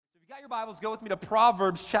Your Bibles, go with me to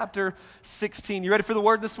Proverbs chapter 16. You ready for the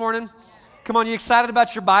word this morning? Come on, you excited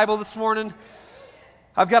about your Bible this morning?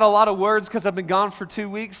 I've got a lot of words because I've been gone for 2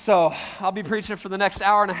 weeks, so I'll be preaching for the next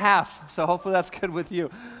hour and a half. So hopefully that's good with you.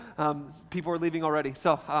 People are leaving already.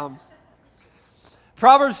 So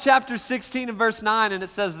Proverbs chapter 16 and verse 9, and it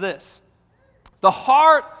says this: "The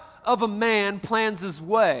heart of a man plans his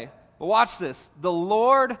way." But watch this. "The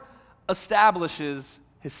Lord establishes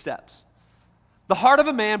his steps." The heart of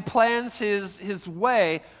a man plans his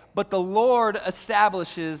way, but the Lord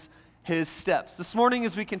establishes his steps. This morning,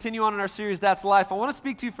 as we continue on in our series, That's Life, I want to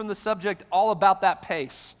speak to you from the subject all about that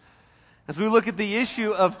pace. As we look at the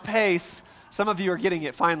issue of pace, some of you are getting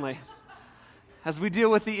it finally. As we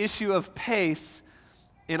deal with the issue of pace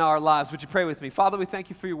in our lives, would you pray with me? Father, we thank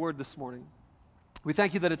you for your word this morning. We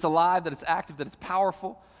thank you that it's alive, that it's active, that it's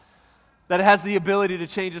powerful, that it has the ability to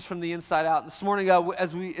change us from the inside out. This morning, God,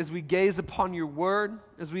 as we gaze upon your word,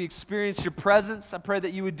 as we experience your presence, I pray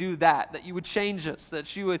that you would do that you would change us,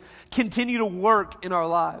 that you would continue to work in our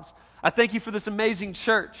lives. I thank you for this amazing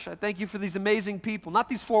church. I thank you for these amazing people, not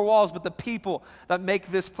these four walls, but the people that make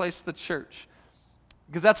this place the church.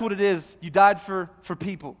 Because that's what it is. You died for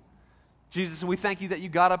people, Jesus, and we thank you that you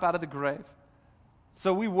got up out of the grave.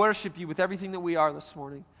 So we worship you with everything that we are this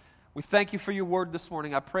morning. We thank you for your word this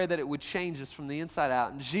morning. I pray that it would change us from the inside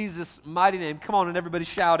out. In Jesus' mighty name, come on, and everybody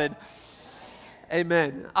shouted,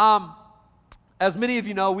 amen. As many of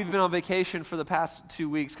you know, we've been on vacation for the past 2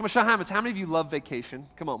 weeks. Come on, show hands. How many of you love vacation?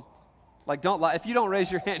 Come on. Don't lie. If you don't raise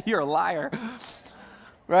your hand, you're a liar.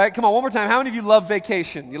 Right? Come on, one more time. How many of you love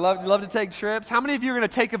vacation? You love to take trips? How many of you are going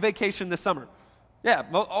to take a vacation this summer? Yeah,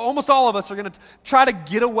 almost all of us are going to try to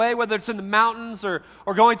get away, whether it's in the mountains or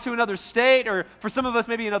going to another state, or for some of us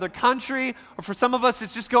maybe another country, or for some of us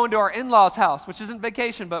it's just going to our in-laws' house, which isn't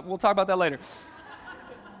vacation, but we'll talk about that later.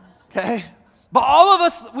 Okay? But all of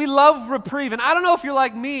us, we love reprieve, and I don't know if you're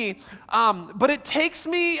like me, but it takes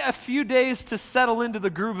me a few days to settle into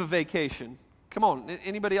the groove of vacation. Come on,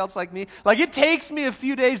 anybody else like me? It takes me a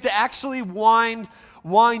few days to actually wind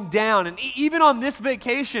down. And even on this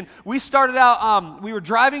vacation, we started out, we were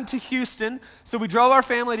driving to Houston, so we drove our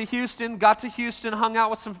family to Houston, got to Houston, hung out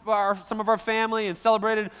with some of our family, and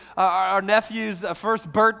celebrated our nephew's first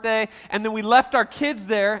birthday, and then we left our kids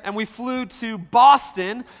there, and we flew to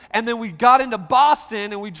Boston, and then we got into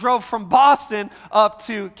Boston, and we drove from Boston up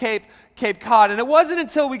to Cape Cod. And it wasn't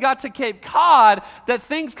until we got to Cape Cod that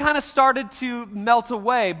things kind of started to melt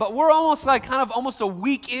away. But we're almost almost a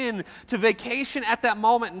week in to vacation at that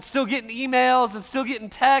moment, and still getting emails and still getting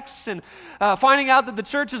texts and finding out that the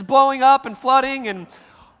church is blowing up and flooding and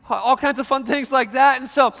all kinds of fun things like that. And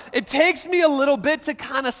so it takes me a little bit to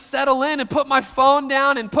kind of settle in and put my phone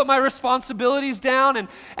down and put my responsibilities down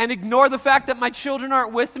and ignore the fact that my children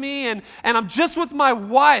aren't with me, and I'm just with my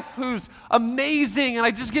wife, who's amazing, and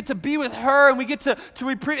I just get to be with her, and we get to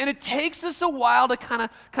reprieve. And it takes us a while to kind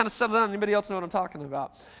of settle down. Anybody else know what I'm talking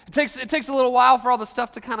about? It takes a little while for all the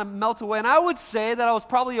stuff to kind of melt away. And I would say that I was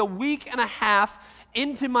probably a week and a half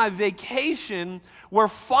into my vacation where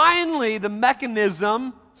finally the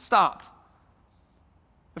mechanism stopped.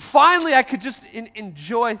 Finally, I could just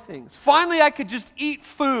enjoy things. Finally, I could just eat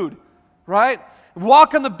food, right?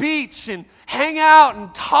 Walk on the beach and hang out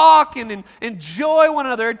and talk and enjoy one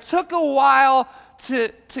another. It took a while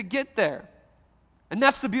to get there. And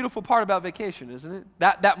that's the beautiful part about vacation, isn't it?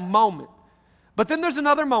 That moment. But then there's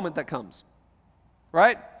another moment that comes,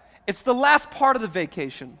 right? It's the last part of the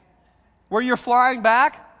vacation where you're flying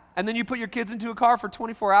back, and then you put your kids into a car for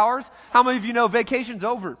 24 hours. How many of you know vacation's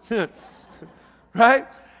over? Right?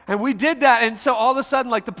 And we did that, and so all of a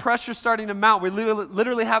sudden, the pressure's starting to mount. We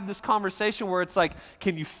literally have this conversation where it's like,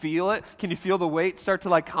 can you feel it? Can you feel the weight start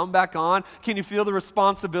to come back on? Can you feel the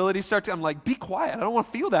responsibility start to, I'm like, be quiet. I don't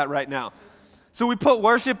want to feel that right now. So we put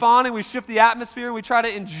worship on, and we shift the atmosphere, and we try to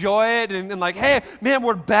enjoy it, and hey, man,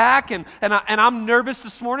 we're back, and I'm nervous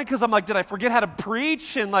this morning because I'm like, did I forget how to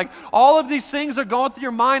preach? And all of these things are going through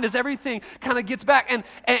your mind as everything kind of gets back,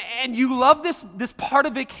 and you love this part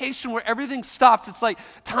of vacation where everything stops. It's like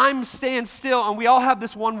time stands still, and we all have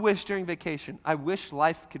this one wish during vacation. I wish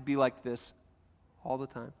life could be like this all the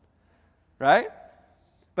time, right?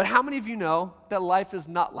 But how many of you know that life is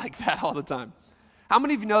not like that all the time? How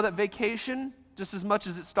many of you know that vacation, just as much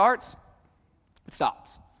as it starts, it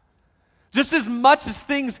stops? Just as much as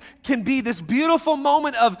things can be this beautiful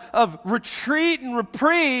moment of retreat and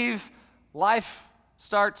reprieve, life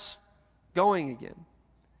starts going again.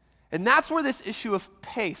 And that's where this issue of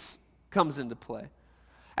pace comes into play.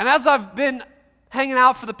 And as I've been hanging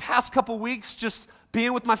out for the past couple weeks, just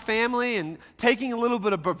being with my family and taking a little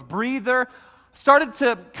bit of a breather, started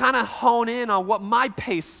to kind of hone in on what my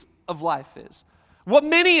pace of life is. What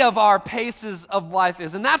many of our paces of life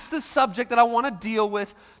is. And that's the subject that I want to deal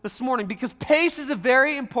with this morning, because pace is a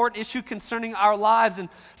very important issue concerning our lives and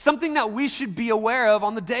something that we should be aware of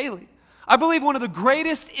on the daily. I believe one of the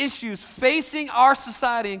greatest issues facing our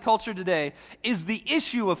society and culture today is the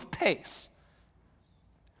issue of pace.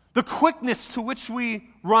 The quickness to which we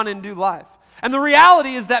run and do life. And the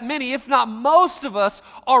reality is that many, if not most of us,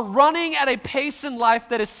 are running at a pace in life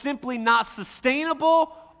that is simply not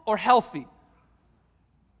sustainable or healthy.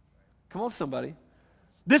 Come on, somebody.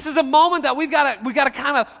 This is a moment that we've got to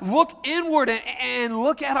kind of look inward and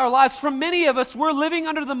look at our lives. For many of us, we're living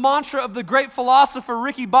under the mantra of the great philosopher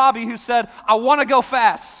Ricky Bobby, who said, "I want to go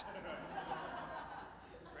fast."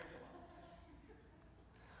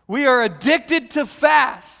 We are addicted to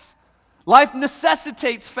fast. Life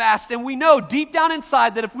necessitates fast, and we know deep down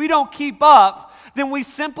inside that if we don't keep up, then we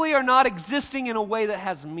simply are not existing in a way that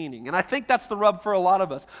has meaning. And I think that's the rub for a lot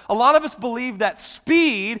of us. A lot of us believe that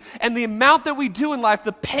speed and the amount that we do in life,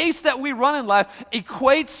 the pace that we run in life,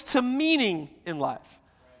 equates to meaning in life.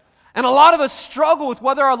 And a lot of us struggle with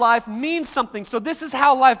whether our life means something. So this is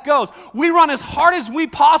how life goes. We run as hard as we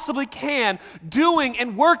possibly can, doing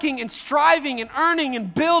and working and striving and earning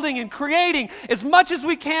and building and creating as much as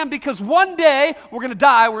we can, because one day we're going to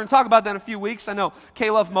die. We're going to talk about that in a few weeks. I know,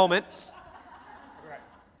 K-Love moment.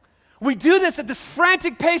 We do this at this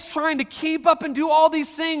frantic pace, trying to keep up and do all these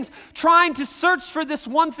things, trying to search for this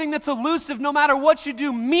one thing that's elusive no matter what you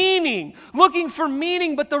do, meaning, looking for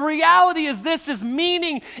meaning. But the reality is this, is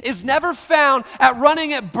meaning is never found at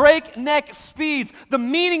running at breakneck speeds. The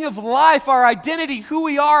meaning of life, our identity, who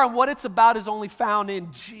we are, and what it's about is only found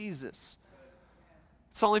in Jesus.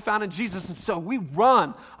 It's only found in Jesus. And so we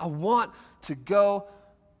run. I want to go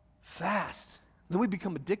fast. Then we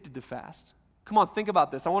become addicted to fast. Come on, think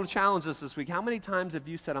about this. I want to challenge us this week. How many times have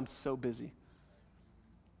you said, "I'm so busy"?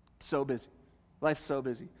 So busy. Life's so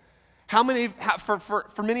busy. How many,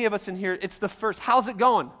 for many of us in here, it's the first, "How's it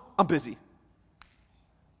going?" "I'm busy."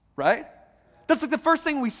 Right? That's like the first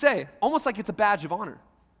thing we say, almost like it's a badge of honor.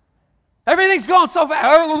 Everything's going so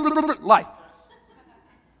fast. Life.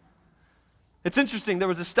 It's interesting, there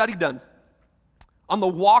was a study done on the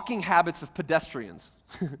walking habits of pedestrians.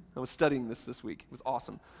 I was studying this week. It was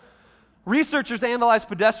awesome. Researchers analyzed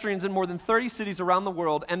pedestrians in more than 30 cities around the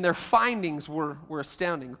world, and their findings were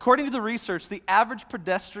astounding. According to the research, the average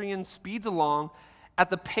pedestrian speeds along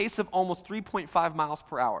at the pace of almost 3.5 miles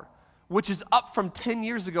per hour, which is up from 10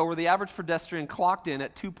 years ago, where the average pedestrian clocked in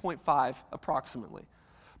at 2.5 approximately.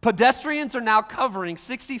 Pedestrians are now covering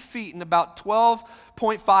 60 feet in about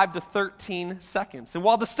 12.5 to 13 seconds. And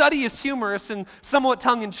while the study is humorous and somewhat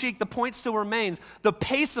tongue-in-cheek, the point still remains. The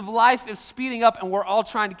pace of life is speeding up, and we're all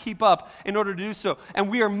trying to keep up in order to do so. And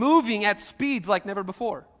we are moving at speeds like never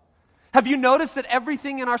before. Have you noticed that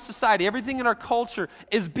everything in our society, everything in our culture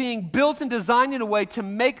is being built and designed in a way to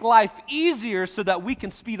make life easier so that we can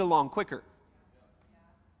speed along quicker?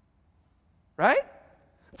 Right?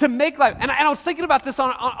 To make life, and I was thinking about this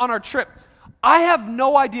on our trip. I have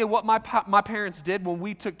no idea what my parents did when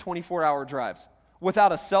we took 24-hour drives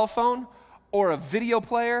without a cell phone or a video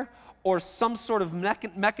player or some sort of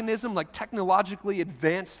mechanism, like technologically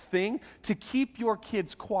advanced thing, to keep your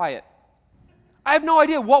kids quiet. I have no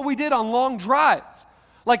idea what we did on long drives.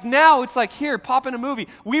 Like now, it's like, here, pop in a movie.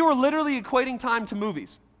 We were literally equating time to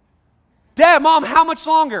movies. Dad, Mom, how much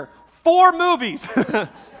longer? 4 movies.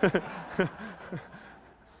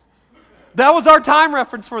 That was our time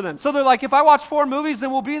reference for them. So they're like, if I watch 4 movies,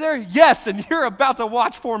 then we'll be there? Yes, and you're about to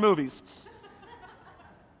watch 4 movies.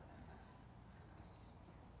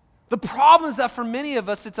 The problem is that for many of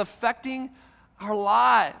us, it's affecting our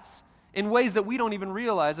lives in ways that we don't even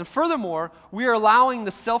realize. And furthermore, we are allowing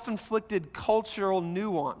the self-inflicted cultural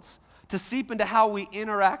nuance to seep into how we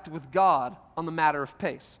interact with God on the matter of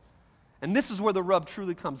pace. And this is where the rub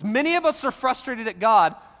truly comes. Many of us are frustrated at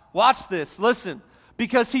God. Watch this, listen.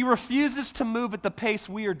 Because he refuses to move at the pace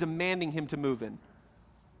we are demanding him to move in.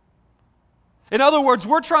 In other words,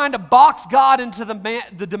 we're trying to box God into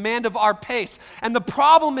the demand of our pace. And the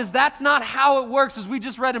problem is that's not how it works, as we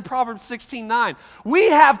just read in Proverbs 16:9. We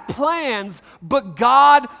have plans, but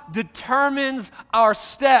God determines our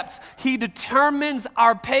steps. He determines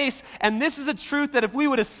our pace. And this is a truth that if we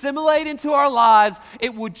would assimilate into our lives,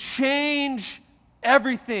 it would change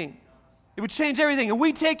everything. It would change everything. And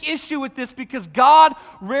we take issue with this because God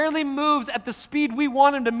rarely moves at the speed we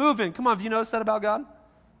want him to move in. Come on, have you noticed that about God?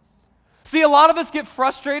 See, a lot of us get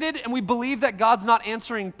frustrated and we believe that God's not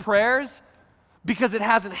answering prayers because it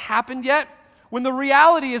hasn't happened yet, when the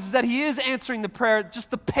reality is that he is answering the prayer, just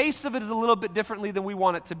the pace of it is a little bit differently than we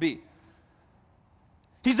want it to be.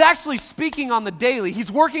 He's actually speaking on the daily.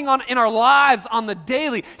 He's working in our lives on the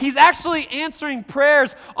daily. He's actually answering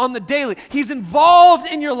prayers on the daily. He's involved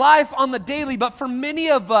in your life on the daily, but for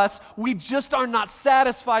many of us, we just are not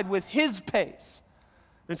satisfied with his pace.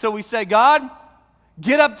 And so we say, God,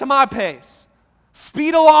 get up to my pace.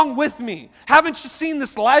 Speed along with me. Haven't you seen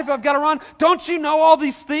this life I've got to run? Don't you know all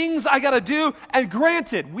these things I got to do? And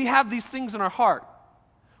granted, we have these things in our heart.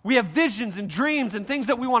 We have visions and dreams and things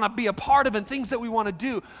that we want to be a part of and things that we want to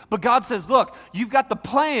do. But God says, look, you've got the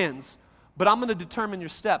plans, but I'm going to determine your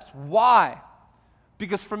steps. Why?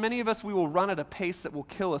 Because for many of us, we will run at a pace that will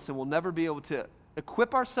kill us and we'll never be able to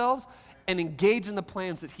equip ourselves and engage in the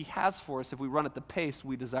plans that he has for us if we run at the pace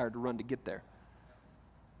we desire to run to get there.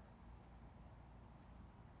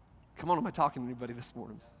 Come on, am I talking to anybody this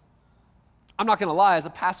morning? I'm not going to lie, as a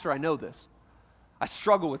pastor, I know this. I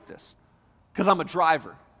struggle with this because I'm a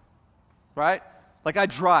driver. Right? Like I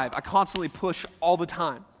drive. I constantly push all the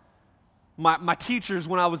time. My teachers,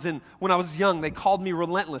 when I was young, they called me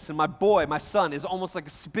relentless. And my son, is almost like a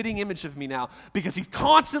spitting image of me now because he's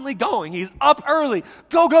constantly going. He's up early.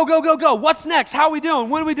 Go, go, go, go, go. What's next? How are we doing?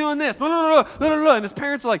 When are we doing this? And his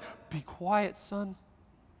parents are like, be quiet, son.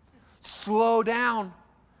 Slow down.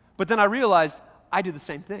 But then I realized I do the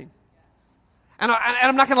same thing. And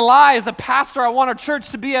I'm not going to lie, as a pastor, I want our church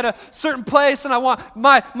to be at a certain place, and I want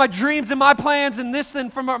my dreams and my plans and this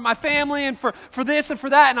and for my family and for this and for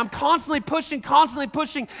that, and I'm constantly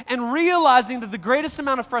pushing, and realizing that the greatest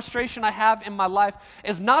amount of frustration I have in my life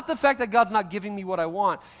is not the fact that God's not giving me what I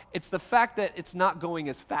want, it's the fact that it's not going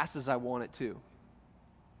as fast as I want it to. You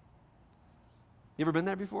ever been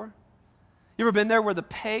there before? You ever been there where the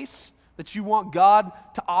pace that you want God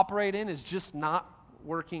to operate in is just not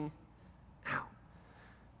working out?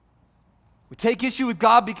 We take issue with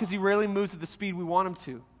God because he rarely moves at the speed we want him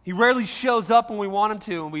to. He rarely shows up when we want him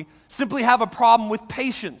to, and we simply have a problem with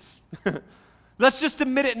patience. Let's just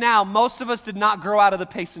admit it now. Most of us did not grow out of the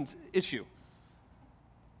patience issue.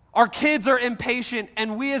 Our kids are impatient,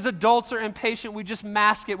 and we as adults are impatient. We just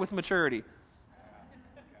mask it with maturity.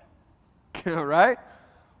 Right?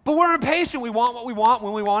 But we're impatient. We want what we want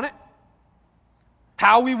when we want it.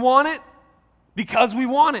 How we want it, because we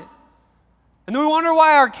want it. And then we wonder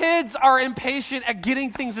why our kids are impatient at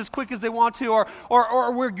getting things as quick as they want to,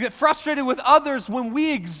 or we get frustrated with others when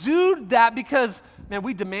we exude that because, man,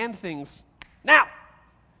 we demand things now.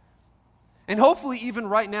 And hopefully even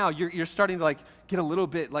right now, you're starting to get a little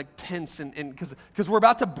bit tense, and because we're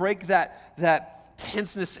about to break that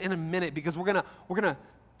tenseness in a minute, because we're gonna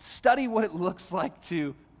study what it looks like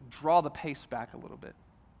to draw the pace back a little bit.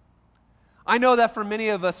 I know that for many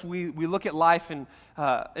of us, we look at life in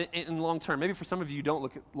long term. Maybe for some of you, you don't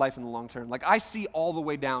look at life in the long term. I see all the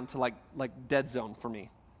way down to like dead zone for me,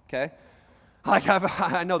 okay?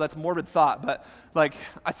 I know that's morbid thought, but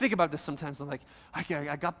I think about this sometimes. I'm like,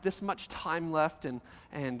 I got this much time left, and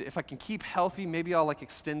if I can keep healthy, maybe I'll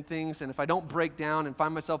extend things. And if I don't break down and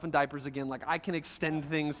find myself in diapers again, I can extend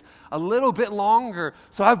things a little bit longer.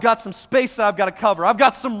 So I've got some space that I've got to cover. I've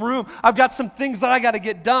got some room. I've got some things that I got to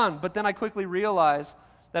get done. But then I quickly realize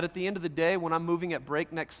that at the end of the day, when I'm moving at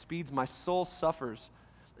breakneck speeds, my soul suffers.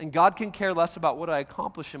 And God can care less about what I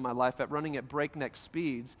accomplish in my life at running at breakneck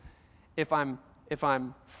speeds if I'm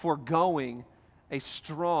foregoing a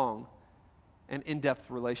strong and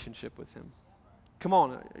in-depth relationship with him. Come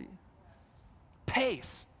on.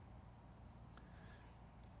 Pace.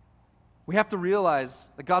 We have to realize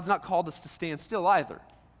that God's not called us to stand still either.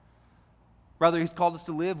 Rather, he's called us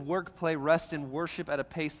to live, work, play, rest, and worship at a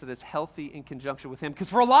pace that is healthy in conjunction with him. Because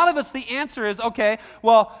for a lot of us, the answer is, okay,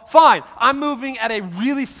 well, fine. I'm moving at a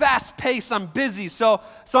really fast pace. I'm busy, so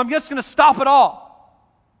I'm just going to stop it all.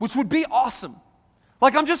 Which would be awesome.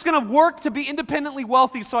 I'm just going to work to be independently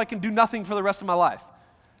wealthy so I can do nothing for the rest of my life.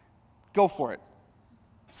 Go for it.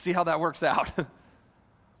 See how that works out.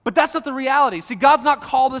 But that's not the reality. See, God's not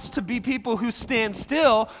called us to be people who stand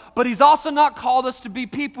still, but he's also not called us to be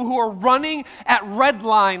people who are running at red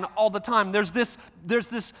line all the time. There's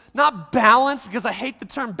this not balance, because I hate the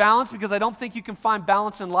term balance, because I don't think you can find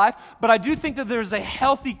balance in life, but I do think that there's a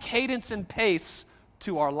healthy cadence and pace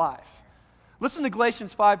to our life. Listen to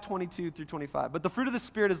Galatians 5:22 through 25. But the fruit of the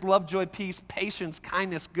Spirit is love, joy, peace, patience,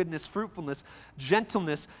 kindness, goodness, fruitfulness,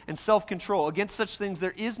 gentleness, and self-control. Against such things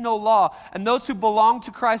there is no law. And those who belong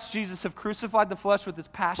to Christ Jesus have crucified the flesh with its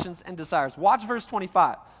passions and desires. Watch verse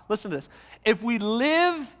 25. Listen to this. If we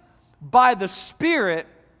live by the Spirit,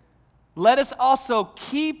 let us also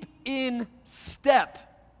keep in step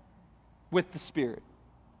with the Spirit.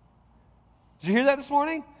 Did you hear that this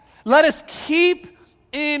morning? Let us keep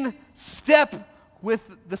in step with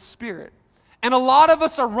the Spirit. And a lot of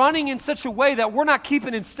us are running in such a way that we're not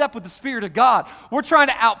keeping in step with the Spirit of God. We're trying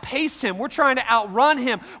to outpace Him. We're trying to outrun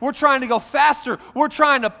Him. We're trying to go faster. We're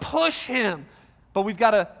trying to push Him. But we've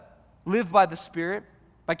got to live by the Spirit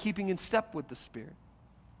by keeping in step with the Spirit.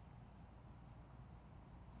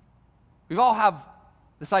 We all have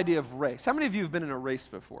this idea of race. How many of you have been in a race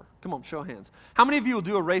before? Come on, show of hands. How many of you will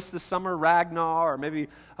do a race this summer, Ragnar, or maybe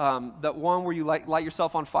that one where you light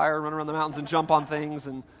yourself on fire and run around the mountains and jump on things?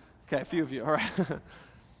 And okay, a few of you, all right.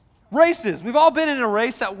 Races. We've all been in a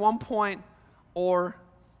race at one point or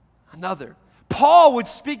another. Paul would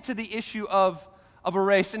speak to the issue of a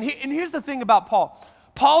race. And here's the thing about Paul.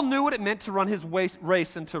 Paul knew what it meant to run his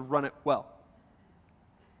race and to run it well.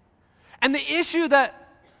 And the issue that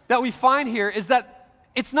we find here is that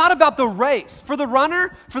it's not about the race. For the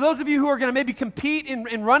runner, for those of you who are going to maybe compete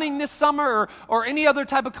in running this summer or any other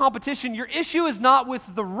type of competition, your issue is not with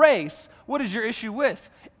the race. What is your issue with?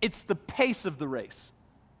 It's the pace of the race.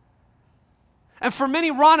 And for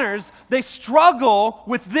many runners, they struggle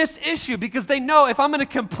with this issue because they know if I'm going to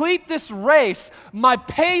complete this race, my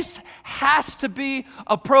pace has to be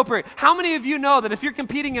appropriate. How many of you know that if you're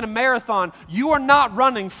competing in a marathon, you are not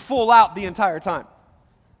running full out the entire time?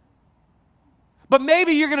 But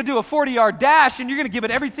maybe you're going to do a 40-yard dash and you're going to give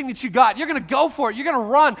it everything that you got. You're going to go for it. You're going to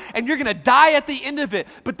run and you're going to die at the end of it.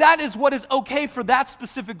 But that is what is okay for that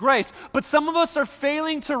specific race. But some of us are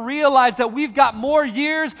failing to realize that we've got more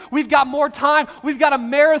years, we've got more time, we've got a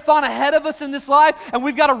marathon ahead of us in this life, and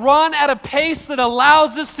we've got to run at a pace that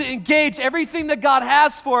allows us to engage everything that God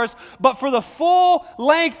has for us, but for the full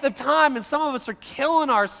length of time. And some of us are killing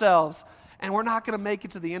ourselves, and we're not going to make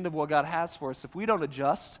it to the end of what God has for us if we don't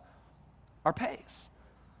adjust our pace.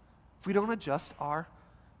 If we don't adjust our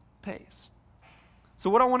pace. So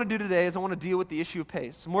what I want to do today is I want to deal with the issue of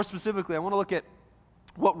pace. More specifically, I want to look at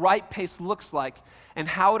what right pace looks like and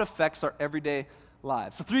how it affects our everyday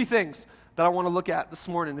lives. So 3 things that I want to look at this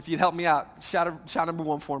morning. If you'd help me out, shout number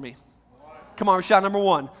 1 for me. Come on, shout number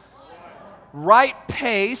 1. Right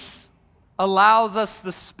pace allows us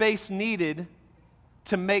the space needed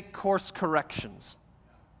to make course corrections.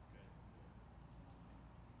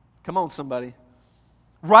 Come on, somebody.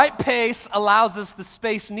 Right pace allows us the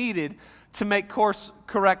space needed to make course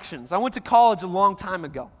corrections. I went to college a long time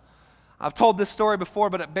ago. I've told this story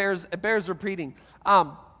before, but it bears repeating.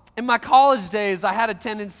 In my college days, I had a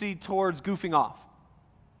tendency towards goofing off.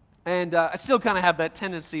 And I still kind of have that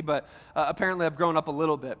tendency, but apparently I've grown up a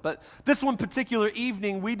little bit. But this one particular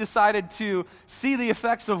evening, we decided to see the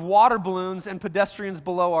effects of water balloons and pedestrians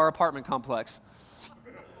below our apartment complex.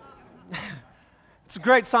 It's a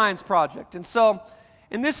great science project. And so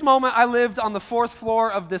in this moment, I lived on the 4th floor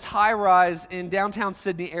of this high-rise in downtown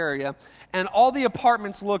Sydney area, and all the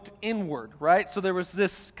apartments looked inward, right? So there was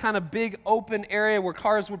this kind of big open area where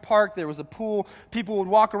cars would park. There was a pool. People would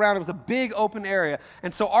walk around. It was a big open area.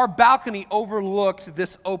 And so our balcony overlooked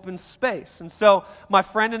this open space. And so my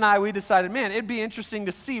friend and I, we decided, man, it'd be interesting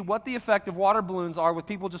to see what the effect of water balloons are with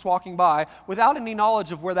people just walking by without any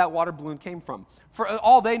knowledge of where that water balloon came from. For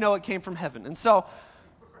all they know, it came from heaven. And so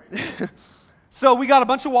so we got a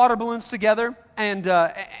bunch of water balloons together,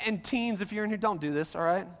 and teens, if you're in here, don't do this, all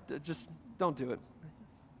right? Just don't do it.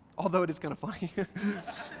 Although it is kind of funny.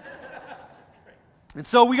 And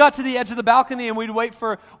so we got to the edge of the balcony, and we'd wait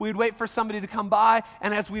for somebody to come by,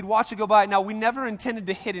 and as we'd watch it go by, now we never intended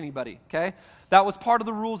to hit anybody, okay? That was part of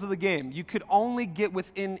the rules of the game. You could only get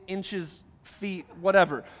within inches, feet,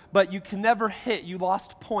 whatever, but you can never hit. You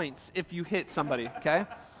lost points if you hit somebody, okay?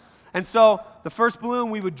 And so the first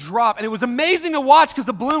balloon we would drop, and it was amazing to watch because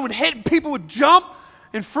the balloon would hit and people would jump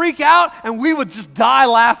and freak out, and we would just die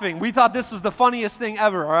laughing. We thought this was the funniest thing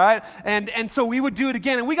ever, all right? And so we would do it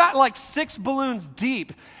again, and we got like 6 balloons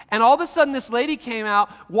deep, and all of a sudden this lady came out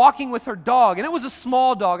walking with her dog, and it was a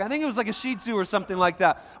small dog. I think it was like a Shih Tzu or something like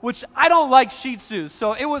that, which I don't like Shih Tzus,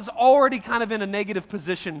 so it was already kind of in a negative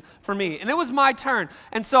position for me, and it was my turn.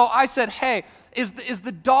 And so I said, hey, is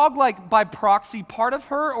the dog like by proxy part of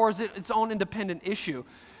her, or is it its own independent issue?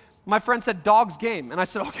 My friend said, dog's game, and I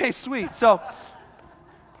said, okay, sweet. So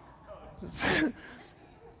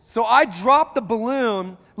I dropped the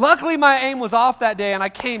balloon. Luckily, my aim was off that day, and I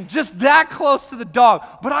came just that close to the dog.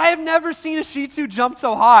 But I have never seen a Shih Tzu jump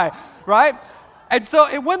so high, right? And so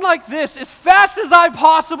it went like this, as fast as I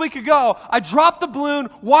possibly could go. I dropped the balloon,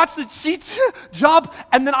 watched the Shih Tzu jump,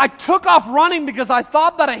 and then I took off running because I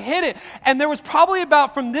thought that I hit it. And there was probably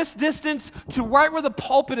about from this distance to right where the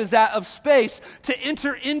pulpit is at of space to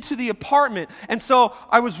enter into the apartment. And so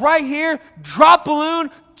I was right here, drop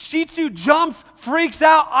balloon, She too jumps, freaks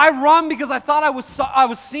out. I run because I thought I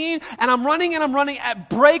was seen, and I'm running at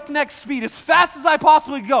breakneck speed as fast as I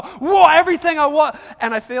possibly could go. Whoa, everything I want.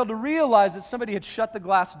 And I failed to realize that somebody had shut the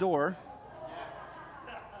glass door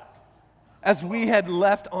as we had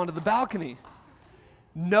left onto the balcony.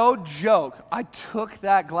 No joke, I took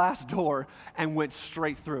that glass door and went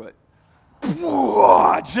straight through it.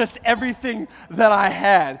 Just everything that I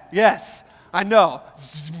had. Yes, I know,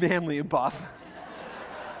 it's just manly and buff.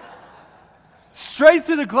 Straight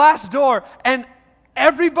through the glass door, and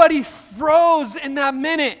everybody froze in that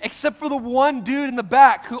minute, except for the one dude in the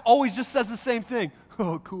back who always just says the same thing.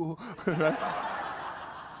 Oh, cool. Right?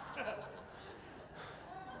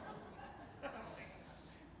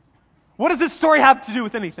 What does this story have to do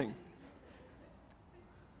with anything?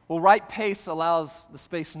 Well, right pace allows the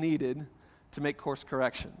space needed to make course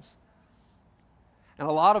corrections. And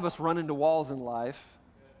a lot of us run into walls in life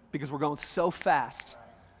because we're going so fast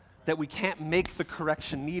that we can't make the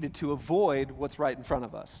correction needed to avoid what's right in front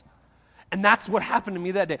of us. And that's what happened to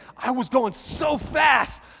me that day. I was going so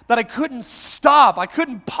fast that I couldn't stop. I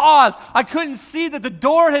couldn't pause. I couldn't see that the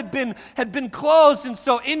door had been closed. And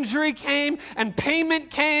so injury came and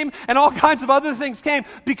payment came and all kinds of other things came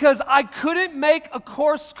because I couldn't make a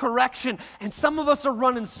course correction. And some of us are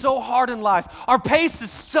running so hard in life. Our pace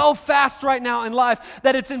is so fast right now in life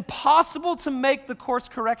that it's impossible to make the course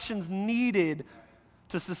corrections needed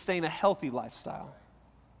to sustain a healthy lifestyle.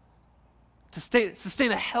 To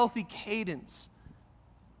sustain a healthy cadence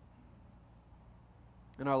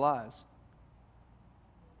in our lives.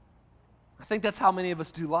 I think that's how many of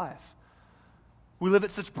us do life. We live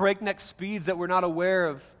at such breakneck speeds that we're not aware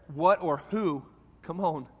of what or who,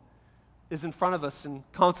 is in front of us, and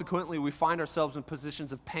consequently we find ourselves in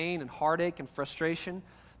positions of pain and heartache and frustration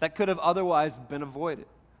that could have otherwise been avoided.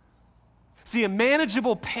 See, a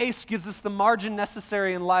manageable pace gives us the margin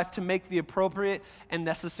necessary in life to make the appropriate and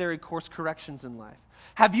necessary course corrections in life.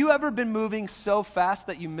 Have you ever been moving so fast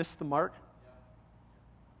that you missed the mark?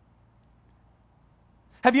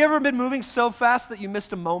 Have you ever been moving so fast that you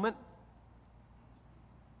missed a moment?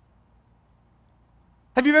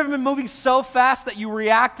 Have you ever been moving so fast that you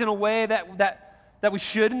react in a way that we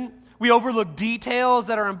shouldn't? We overlook details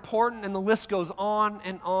that are important, and the list goes on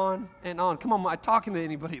and on and on. Come on, am I talking to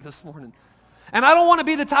anybody this morning? And I don't want to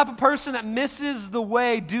be the type of person that misses the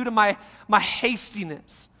way due to my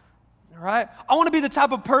hastiness. All right? I want to be the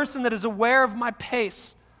type of person that is aware of my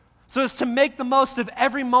pace so as to make the most of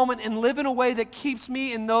every moment and live in a way that keeps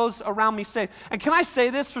me and those around me safe. And can I say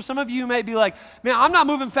this? For some of you may be like, man, I'm not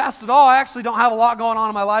moving fast at all. I actually don't have a lot going on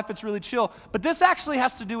in my life. It's really chill. But this actually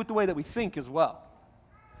has to do with the way that we think as well.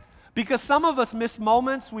 Because some of us miss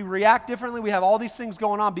moments, we react differently, we have all these things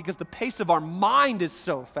going on because the pace of our mind is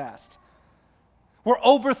so fast. We're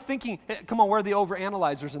overthinking. Come on, where are the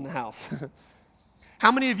overanalyzers in the house?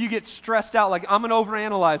 How many of you get stressed out? Like, I'm an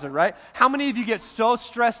overanalyzer, right? How many of you get so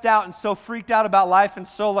stressed out and so freaked out about life and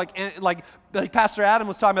so like Pastor Adam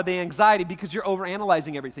was talking about the anxiety because you're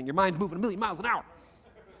overanalyzing everything. Your mind's moving 1,000,000 miles an hour,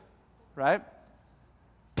 right?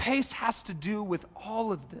 Pace has to do with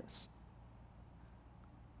all of this.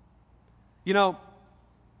 You know,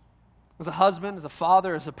 as a husband, as a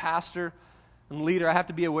father, as a pastor and leader, I have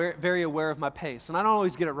to be very aware of my pace, and I don't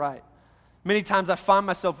always get it right. Many times I find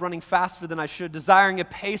myself running faster than I should, desiring a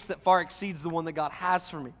pace that far exceeds the one that God has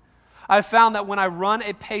for me. I've found that when I run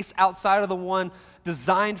a pace outside of the one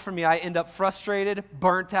designed for me, I end up frustrated,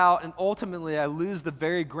 burnt out, and ultimately I lose the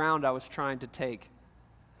very ground I was trying to take.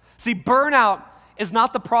 See, burnout is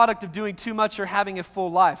not the product of doing too much or having a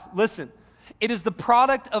full life. Listen, it is the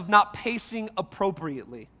product of not pacing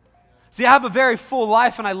appropriately. See, I have a very full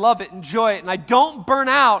life and I love it, enjoy it, and I don't burn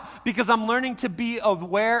out because I'm learning to be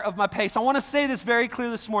aware of my pace. I want to say this very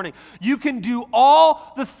clear this morning. You can do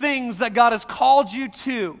all the things that God has called you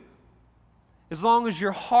to as long as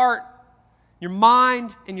your heart, your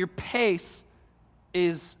mind, and your pace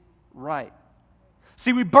is right.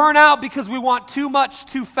 See, we burn out because we want too much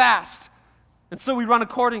too fast, and so we run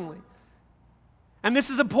accordingly. And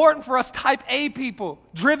this is important for us type A people,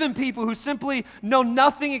 driven people who simply know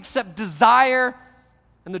nothing except desire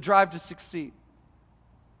and the drive to succeed.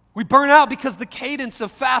 We burn out because the cadence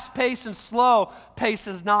of fast pace and slow pace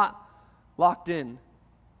is not locked in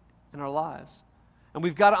our lives. And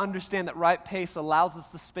we've got to understand that right pace allows us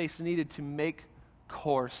the space needed to make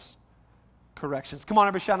course corrections. Come on,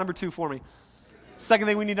 everybody, shout number 2 for me. Second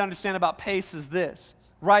thing we need to understand about pace is this.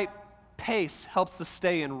 Right pace helps us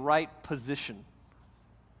stay in right position.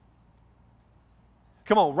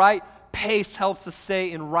 Come on, right pace helps us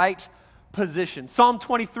stay in right position. Psalm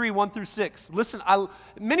 23, 1 through 6. Listen,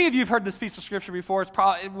 many of you have heard this piece of scripture before. It's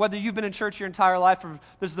probably, whether you've been in church your entire life or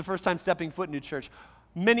this is the first time stepping foot into church.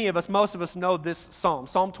 Many of us, most of us know this psalm.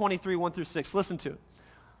 Psalm 23, 1 through 6. Listen to it.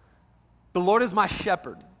 The Lord is my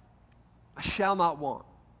shepherd. I shall not want.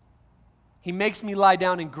 He makes me lie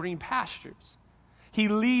down in green pastures. He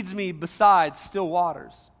leads me beside still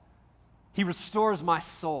waters. He restores my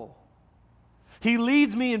soul. He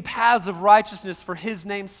leads me in paths of righteousness for his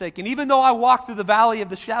name's sake. And even though I walk through the valley of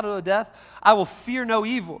the shadow of death, I will fear no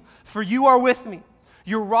evil, for you are with me.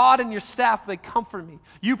 Your rod and your staff, they comfort me.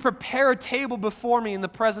 You prepare a table before me in the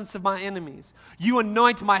presence of my enemies. You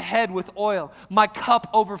anoint my head with oil. My cup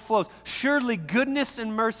overflows. Surely goodness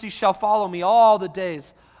and mercy shall follow me all the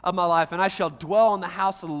days of my life, and I shall dwell in the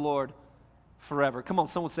house of the Lord forever. Come on,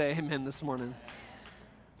 someone say amen this morning.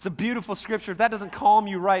 It's a beautiful scripture. If that doesn't calm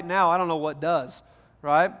you right now, I don't know what does,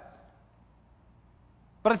 right?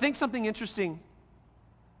 But I think something interesting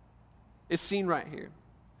is seen right here.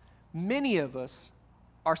 Many of us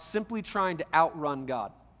are simply trying to outrun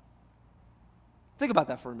God. Think about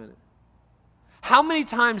that for a minute. How many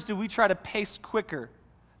times do we try to pace quicker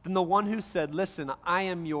than the one who said, listen, I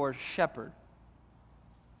am your shepherd?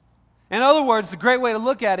 In other words, the great way to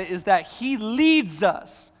look at it is that he leads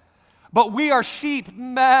us. But we are sheep,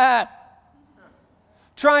 trying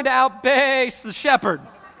to outpace the shepherd.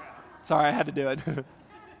 Sorry, I had to do it.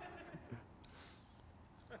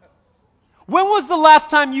 When was the last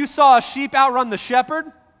time you saw a sheep outrun the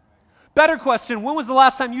shepherd? Better question, when was the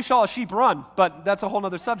last time you saw a sheep run? But that's a whole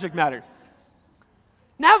other subject matter.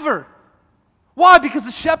 Never. Why? Because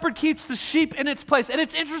the shepherd keeps the sheep in its place. And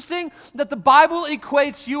it's interesting that the Bible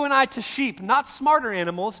equates you and I to sheep, not smarter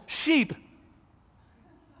animals, sheep,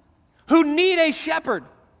 who need a shepherd.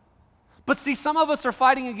 But see, some of us are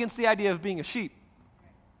fighting against the idea of being a sheep.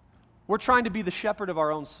 We're trying to be the shepherd of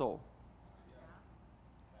our own soul.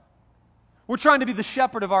 We're trying to be the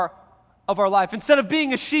shepherd of our life. Instead of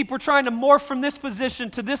being a sheep, we're trying to morph from this position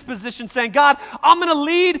to this position, saying, God, I'm going to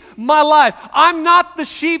lead my life. I'm not the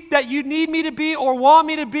sheep that you need me to be or want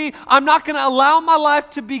me to be. I'm not going to allow my life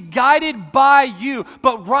to be guided by you.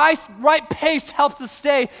 But right pace helps us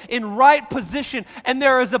stay in right position. And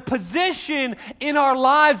there is a position in our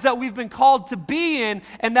lives that we've been called to be in,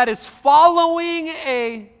 and that is following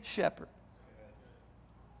a shepherd.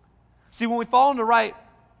 See, when we fall in the right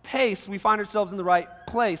pace, we find ourselves in the right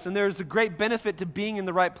place, and there's a great benefit to being in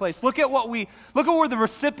the right place. Look at what we're the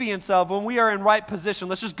recipients of when we are in right position.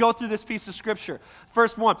 Let's just go through this piece of scripture.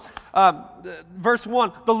 Verse 1,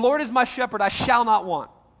 the Lord is my shepherd, I shall not want.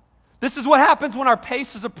 This is what happens when our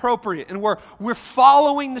pace is appropriate and we're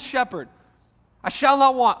following the shepherd. I shall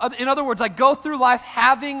not want. In other words, I go through life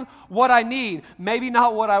having what I need, maybe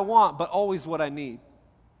not what I want, but always what I need.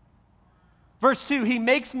 Verse 2, he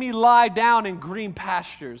makes me lie down in green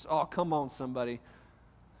pastures. Oh, come on, somebody.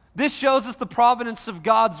 This shows us the providence of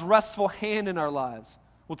God's restful hand in our lives.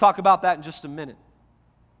 We'll talk about that in just a minute.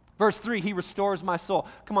 Verse 3, he restores my soul.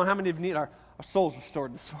 Come on, how many of you need our souls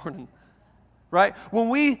restored this morning? Right? When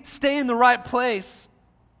we stay in the right place,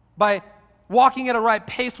 by walking at a right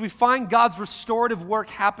pace, we find God's restorative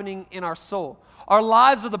work happening in our soul. Our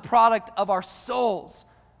lives are the product of our souls.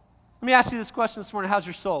 Let me ask you this question this morning. How's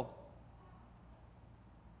your soul?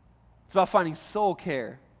 It's about finding soul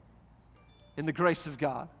care in the grace of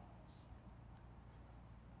God.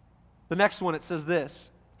 The next one, it says this: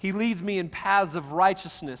 he leads me in paths of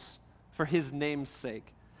righteousness for his name's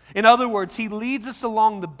sake. In other words, he leads us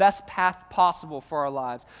along the best path possible for our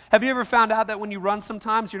lives. Have you ever found out that when you run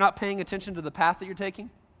sometimes, you're not paying attention to the path that you're taking?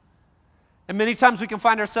 And many times we can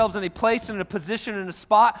find ourselves in a place, in a position, in a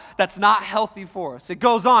spot that's not healthy for us. It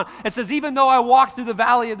goes on. It says, even though I walk through the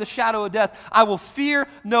valley of the shadow of death, I will fear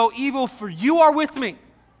no evil, for you are with me.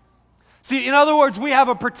 See, in other words, we have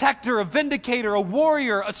a protector, a vindicator, a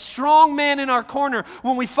warrior, a strong man in our corner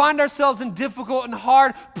when we find ourselves in difficult and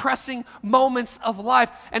hard, pressing moments of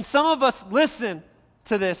life. And some of us, listen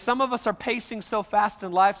to this, some of us are pacing so fast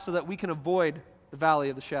in life so that we can avoid the valley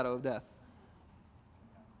of the shadow of death.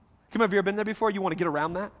 Come on, have you ever been there before? You want to get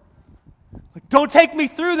around that? Like, don't take me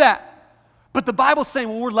through that. But the Bible's saying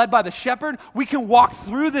when we're led by the shepherd, we can walk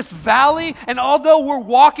through this valley, and although we're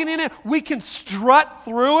walking in it, we can strut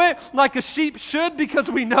through it like a sheep should, because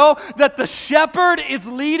we know that the shepherd is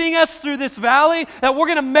leading us through this valley, that we're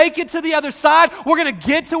going to make it to the other side. We're going to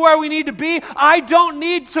get to where we need to be. I don't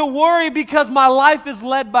need to worry because my life is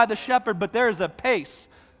led by the shepherd, but there is a pace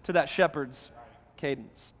to that shepherd's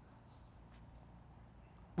cadence.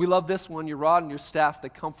 We love this one, your rod and your staff, they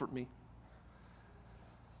comfort me.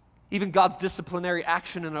 Even God's disciplinary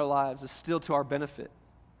action in our lives is still to our benefit.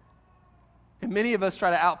 And many of us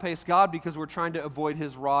try to outpace God because we're trying to avoid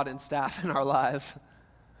his rod and staff in our lives.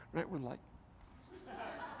 Right? We're like,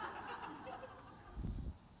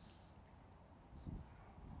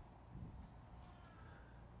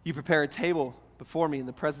 you prepare a table before me in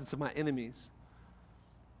the presence of my enemies.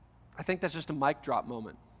 I think that's just a mic drop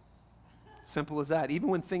moment. Simple as that. Even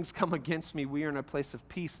when things come against me, we are in a place of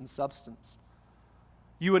peace and substance.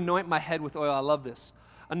 You anoint my head with oil. I love this.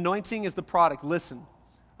 Anointing is the product. Listen.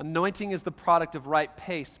 Anointing is the product of right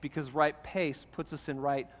pace, because right pace puts us in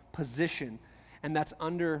right position, and that's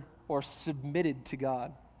under or submitted to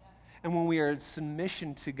God. And when we are in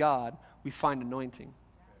submission to God, we find anointing.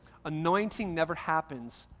 Anointing never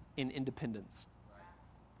happens in independence.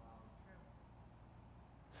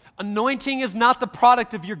 Anointing is not the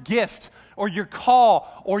product of your gift or your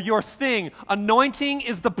call or your thing. Anointing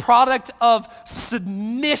is the product of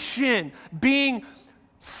submission, being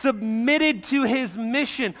submitted to his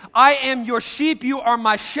mission. I am your sheep, you are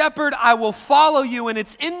my shepherd, I will follow you. And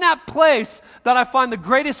it's in that place that I find the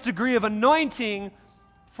greatest degree of anointing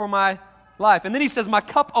for my life. And then he says, my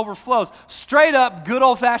cup overflows. Straight up, good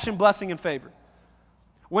old-fashioned blessing and favor.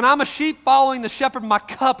 When I'm a sheep following the shepherd, my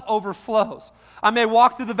cup overflows. I may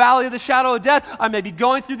walk through the valley of the shadow of death. I may be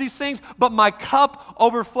going through these things, but my cup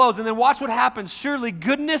overflows. And then watch what happens. Surely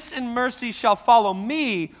goodness and mercy shall follow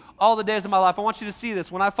me all the days of my life. I want you to see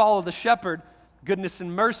this. When I follow the shepherd, goodness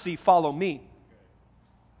and mercy follow me.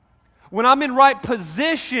 When I'm in right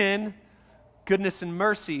position, goodness and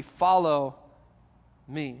mercy follow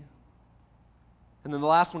me. And then the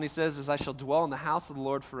last one he says is, I shall dwell in the house of the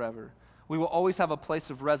Lord forever. We will always have a place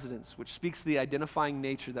of residence, which speaks to the identifying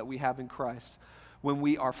nature that we have in Christ when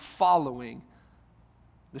we are following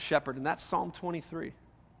the shepherd. And that's Psalm 23.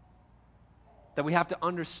 That we have to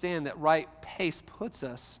understand that right pace puts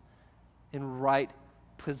us in right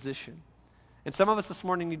position. And some of us this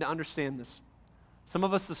morning need to understand this. Some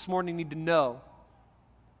of us this morning need to know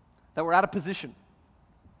that we're out of position.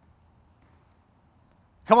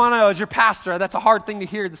 Come on, I know, as your pastor, that's a hard thing to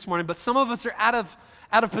hear this morning, but some of us are out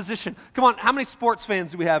of position. Come on, how many sports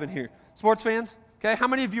fans do we have in here? Sports fans? Okay, how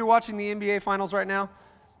many of you are watching the NBA Finals right now?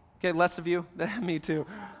 Okay, less of you. Me too.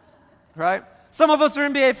 Right? Some of us are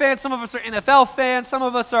NBA fans, some of us are NFL fans, some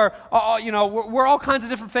of us are, we're all kinds of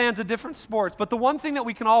different fans of different sports. But the one thing that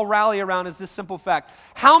we can all rally around is this simple fact.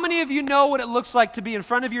 How many of you know what it looks like to be in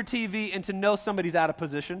front of your TV and to know somebody's out of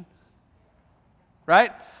position?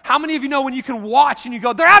 Right? How many of you know when you can watch and you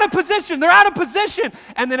go, they're out of position,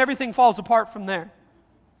 and then everything falls apart from there?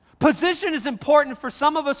 Position is important. For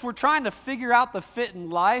some of us, we're trying to figure out the fit in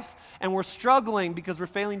life, and we're struggling because we're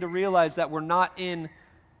failing to realize that we're not in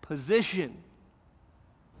position.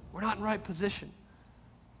 We're not in right position.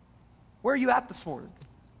 Where are you at this morning?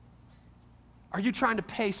 Are you trying to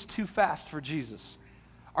pace too fast for Jesus?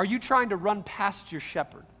 Are you trying to run past your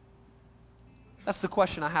shepherd? That's the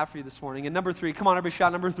question I have for you this morning. And number 3, come on, everybody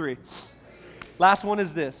shout number 3. Last one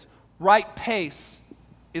is this. Right pace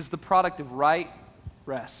is the product of right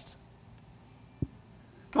rest.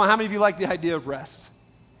 Come on, how many of you like the idea of rest?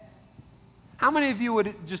 How many of you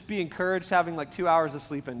would just be encouraged having like 2 hours of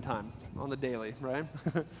sleep-in time on the daily, right?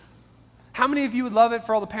 How many of you would love it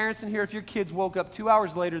for all the parents in here if your kids woke up 2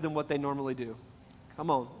 hours later than what they normally do? Come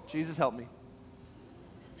on, Jesus help me.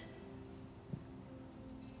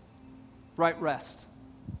 Right rest.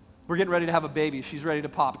 We're getting ready to have a baby. She's ready to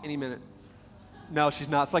pop any minute. No, she's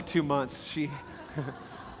not. It's like 2 months.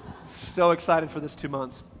 So excited for this 2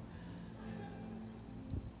 months.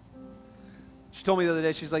 She told me the other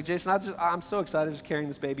day, she's like, Jason, I'm so excited just carrying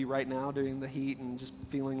this baby right now during the heat and just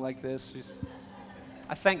feeling like this.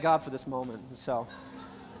 I thank God for this moment. So,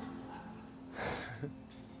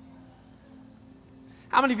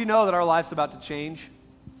 how many of you know that our life's about to change?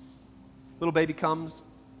 Little baby comes,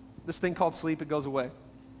 this thing called sleep, it goes away.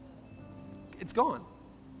 It's gone.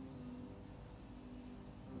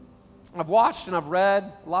 I've watched and I've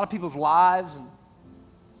read a lot of people's lives and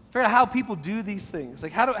figured out how people do these things.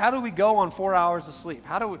 Like how do we go on 4 hours of sleep?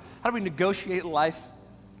 How do we negotiate life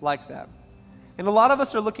like that? And a lot of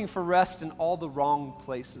us are looking for rest in all the wrong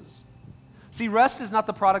places. See, rest is not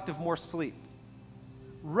the product of more sleep.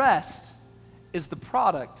 Rest is the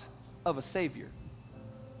product of a Savior.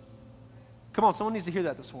 Come on, someone needs to hear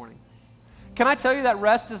that this morning. Can I tell you that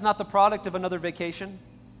rest is not the product of another vacation?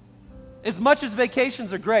 As much as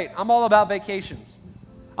vacations are great, I'm all about vacations.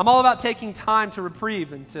 I'm all about taking time to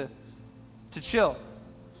reprieve and to chill.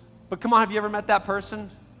 But come on, have you ever met that person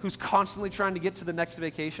who's constantly trying to get to the next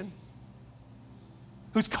vacation?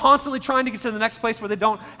 Who's constantly trying to get to the next place where they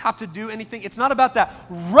don't have to do anything? It's not about that.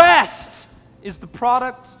 Rest is the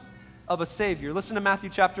product of a Savior. Listen to Matthew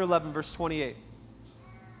chapter 11, verse 28.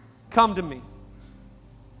 Come to me,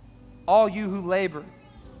 all you who labor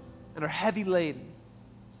and are heavy laden,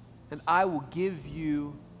 and I will give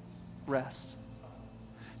you rest.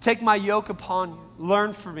 Take my yoke upon you.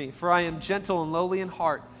 Learn from me, for I am gentle and lowly in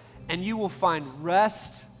heart, and you will find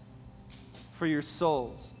rest for your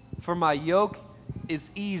souls. For my yoke is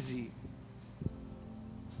easy,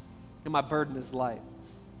 and my burden is light.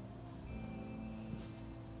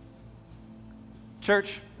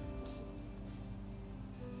 Church,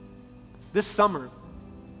 this summer,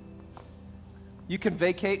 you can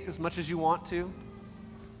vacate as much as you want to.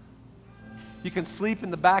 You can sleep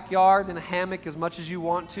in the backyard in a hammock as much as you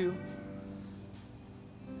want to.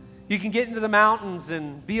 You can get into the mountains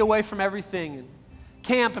and be away from everything and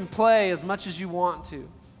camp and play as much as you want to.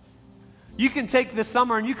 You can take this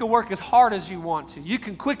summer and you can work as hard as you want to. You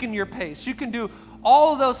can quicken your pace. You can do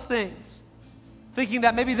all of those things, thinking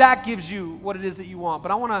that maybe that gives you what it is that you want.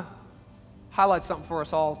 But I want to highlight something for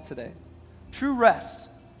us all today. True rest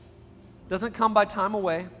doesn't come by time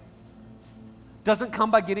away, doesn't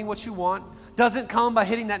come by getting what you want, doesn't come by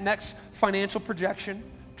hitting that next financial projection.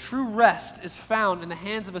 True rest is found in the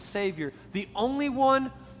hands of a Savior. The only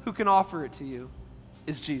one who can offer it to you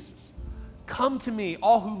is Jesus. Come to me,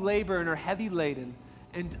 all who labor and are heavy laden,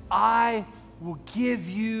 and I will give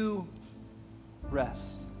you rest.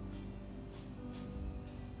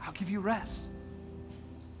 I'll give you rest.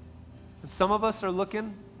 And some of us are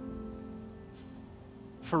looking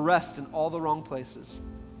for rest in all the wrong places.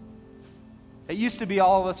 It used to be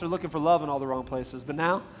all of us are looking for love in all the wrong places, but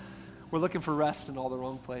now we're looking for rest in all the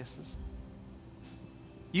wrong places.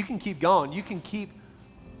 You can keep going. You can keep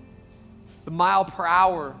the mile per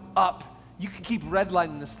hour up. You can keep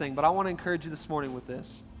redlining this thing, but I want to encourage you this morning with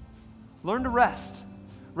this. Learn to rest.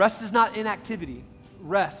 Rest is not inactivity.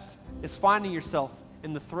 Rest is finding yourself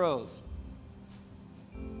in the throes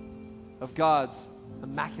of God's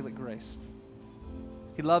immaculate grace.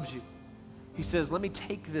 He loves you. He says, let me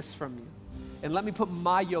take this from you and let me put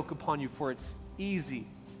my yoke upon you, for it's easy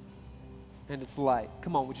and it's light.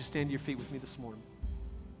 Come on, would you stand to your feet with me this morning?